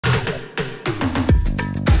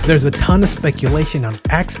There's a ton of speculation on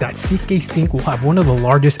X that ZK Sync will have one of the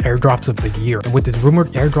largest airdrops of the year. And with this rumored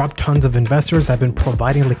airdrop, tons of investors have been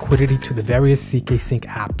providing liquidity to the various ZK Sync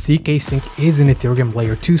apps. ZK Sync is an Ethereum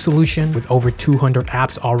layer 2 solution with over 200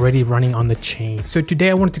 apps already running on the chain. So today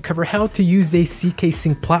I wanted to cover how to use the ZK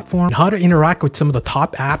Sync platform and how to interact with some of the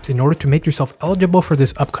top apps in order to make yourself eligible for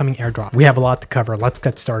this upcoming airdrop. We have a lot to cover. Let's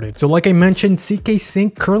get started. So like I mentioned, ZK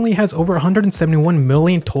Sync currently has over 171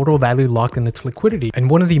 million total value locked in its liquidity. And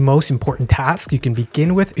one of the most important tasks you can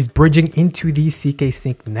begin with is bridging into the ZK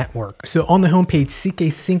Sync network. So on the homepage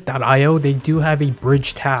zksync.io, they do have a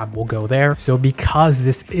bridge tab. We'll go there. So because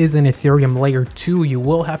this is an Ethereum layer 2, you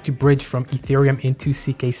will have to bridge from Ethereum into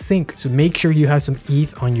ZK Sync. So make sure you have some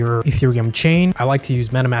ETH on your Ethereum chain. I like to use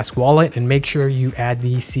MetaMask wallet, and make sure you add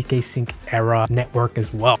the ZK Sync era network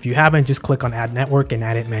as well. If you haven't, just click on add network and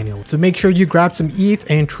add it manually. So make sure you grab some ETH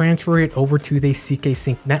and transfer it over to the ZK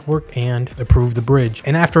Sync network and approve the bridge.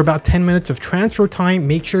 And after about 10 minutes of transfer time,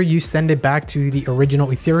 make sure you send it back to the original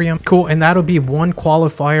Ethereum. Cool. And that'll be one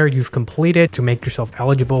qualifier you've completed to make yourself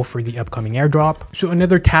eligible for the upcoming airdrop. So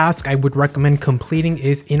another task I would recommend completing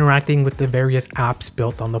is interacting with the various apps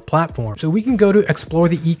built on the platform. So we can go to explore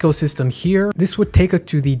the ecosystem here. This would take us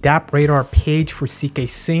to the dApp radar page for ZK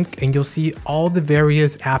Sync, and you'll see all the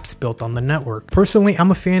various apps built on the network. Personally,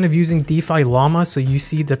 I'm a fan of using DeFi Llama, so you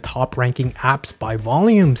see the top ranking apps by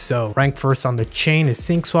volume. So ranked first on the chain is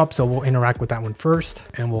SyncSwap, so we'll interact with that one first,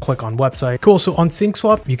 and we'll click on website. Cool. So on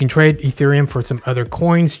SyncSwap, you can trade Ethereum for some other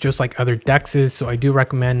coins, just like other DEXs. So I do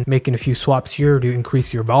recommend making a few swaps here to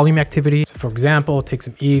increase your volume activity. So for example, take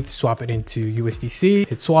some ETH, swap it into USDC,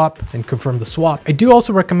 hit swap, and confirm the swap. I do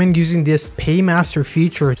also recommend using this Paymaster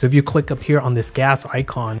feature. So if you click up here on this gas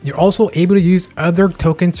icon, you're also able to use other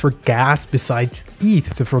tokens for gas besides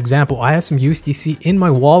ETH. So for example, I have some USDC in my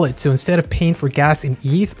wallet. So instead of paying for gas in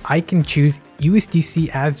ETH, I can choose USDC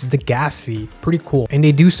as the gas fee. Pretty cool. And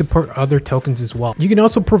they do support other tokens as well. You can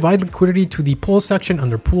also provide liquidity to the pool section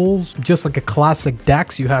under pools. Just like a classic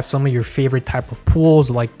DEX, you have some of your favorite type of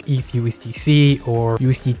pools like ETH USDC or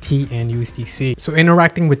USDT and USDC. So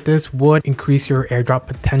interacting with this would increase your airdrop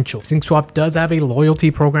potential. SyncSwap does have a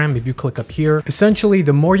loyalty program. If you click up here, essentially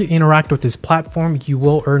the more you interact with this platform, you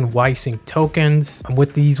will earn YSync tokens. And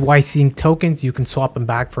with these YSync tokens, you can swap them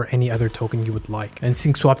back for any other token you would like. And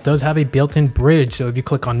SyncSwap does have a built-in bridge. So if you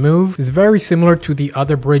click on move, it's very similar to the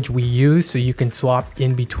other bridge we use. So you can swap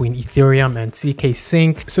in between Ethereum and ZK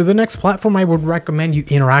Sync. So the next platform I would recommend you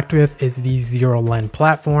interact with is the ZeroLend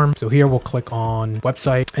platform. So here we'll click on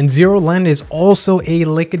website, and ZeroLend is also a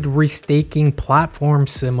liquid restaking platform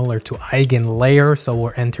similar to EigenLayer. So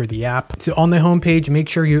we'll enter the app. So on the homepage, make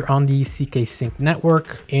sure you're on the ZK Sync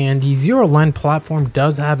network, and the ZeroLend platform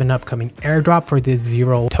does have an upcoming airdrop for this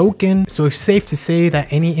Zero token. So it's safe to say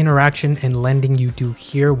that any interaction and lending you do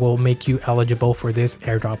here will make you eligible for this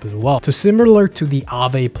airdrop as well. So similar to the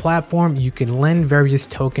Aave platform, you can lend various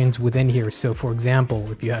tokens within here. So for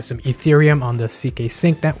example, if you have some Ethereum on the ZK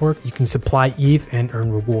Sync network, you can supply ETH and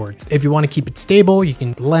earn rewards. If you want to keep it stable, you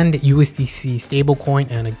can lend USDC stablecoin,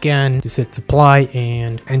 and again, just hit supply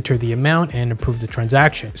and enter the amount and approve the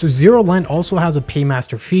transaction. So ZeroLend also has a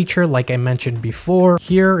Paymaster feature like I mentioned before.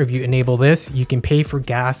 Here, if you enable this, you can pay for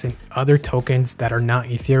gas and other tokens that are not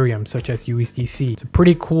Ethereum, such as USDC. It's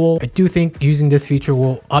pretty cool. I do think using this feature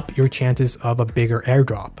will up your chances of a bigger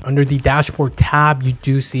airdrop. Under the dashboard tab, you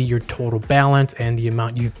do see your total balance and the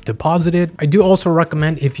amount you've deposited. I do also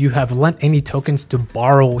recommend, if you have lent any tokens, to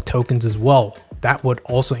borrow tokens as well. That would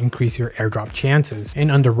also increase your airdrop chances. And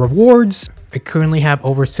under rewards, I currently have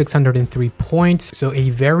over 603 points. So a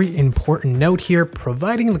very important note here,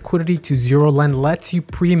 providing liquidity to ZeroLend lets you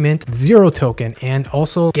pre-mint Zero token and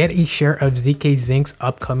also get a share of ZK Sync's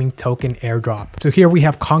upcoming token airdrop. So here we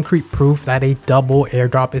have concrete proof that a double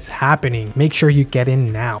airdrop is happening. Make sure you get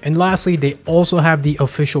in now. And lastly, they also have the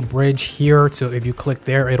official bridge here. So if you click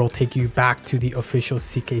there, it'll take you back to the official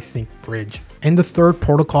ZK Sync bridge. And the third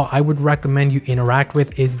protocol I would recommend you interact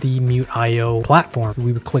with is the Mute.io platform.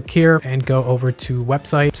 We would click here and go over to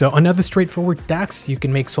website. So another straightforward DEX, you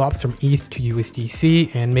can make swaps from ETH to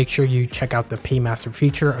USDC, and make sure you check out the Paymaster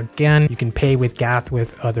feature. Again, you can pay with gas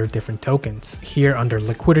with other different tokens. Here under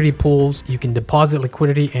liquidity pools, you can deposit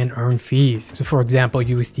liquidity and earn fees. So for example,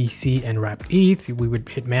 USDC and wrapped ETH, we would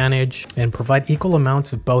hit manage and provide equal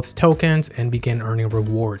amounts of both tokens and begin earning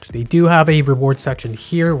rewards. They do have a reward section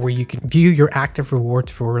here where you can view your active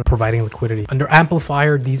rewards for providing liquidity. Under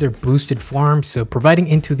Amplifier, these are boosted farms, so providing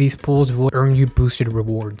into these pools will earn you boosted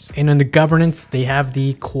rewards. And under governance, they have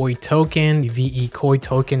the KOI token. The VE KOI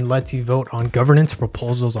token lets you vote on governance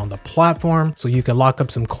proposals on the platform, so you can lock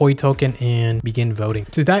up some KOI token and begin voting.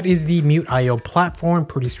 So that is the Mute.io platform,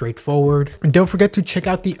 pretty straightforward. And don't forget to check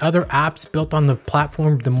out the other apps built on the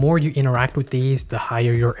platform. The more you interact with these, the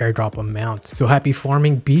higher your airdrop amount. So happy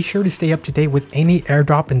farming. Be sure to stay up to date with any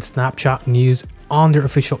airdrop and snapshot news on their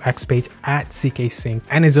official X page at ZKSync.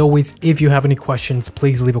 And as always, if you have any questions,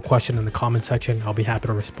 please leave a question in the comment section. I'll be happy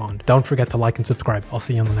to respond. Don't forget to like and subscribe. I'll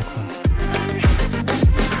see you on the next one.